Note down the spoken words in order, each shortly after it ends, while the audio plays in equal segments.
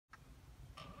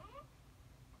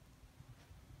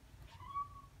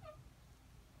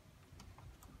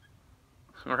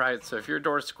Alright, so if your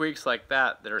door squeaks like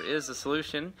that, there is a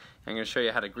solution. I'm going to show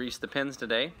you how to grease the pins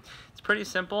today. It's pretty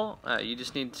simple. You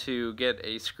just need to get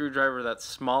a screwdriver that's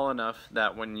small enough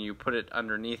that when you put it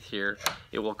underneath here,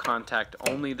 it will contact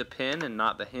only the pin and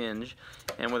not the hinge.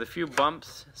 And with a few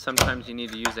bumps, sometimes you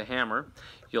need to use a hammer,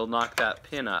 you'll knock that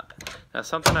pin up. Now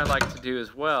something I like to do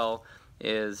as well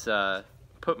is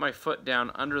put my foot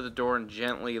down under the door and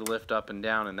gently lift up and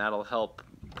down, and that'll help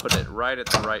put it right at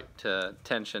the right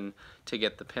tension to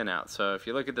get the pin out. So if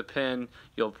you look at the pin,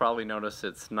 you'll probably notice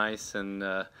it's nice and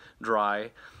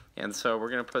dry. And so we're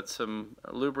going to put some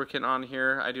lubricant on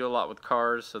here. I do a lot with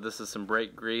cars, so this is some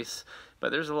brake grease,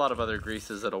 but there's a lot of other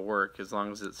greases that'll work as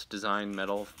long as it's designed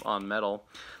metal on metal.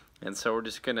 And so we're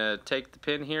just going to take the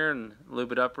pin here and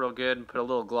lube it up real good and put a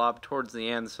little glob towards the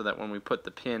end so that when we put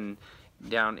the pin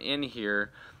down in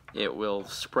here, it will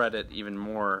spread it even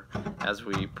more as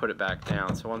we put it back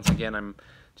down. So once again, I'm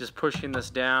just pushing this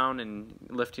down and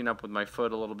lifting up with my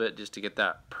foot a little bit just to get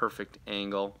that perfect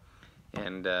angle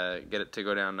and get it to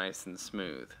go down nice and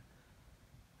smooth.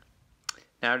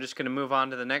 Now I'm just going to move on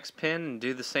to the next pin and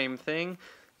do the same thing.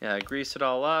 Grease it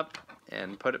all up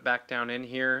and put it back down in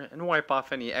here and wipe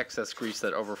off any excess grease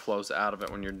that overflows out of it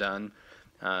when you're done.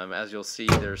 As you'll see,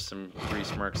 there's some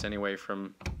grease marks anyway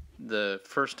from the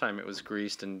first time it was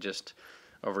greased and just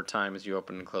over time as you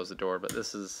open and close the door, but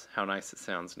this is how nice it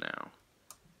sounds now.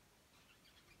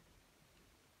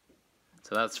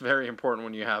 So that's very important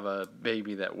when you have a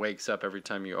baby that wakes up every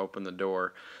time you open the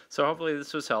door. So hopefully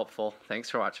this was helpful.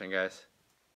 Thanks for watching, guys.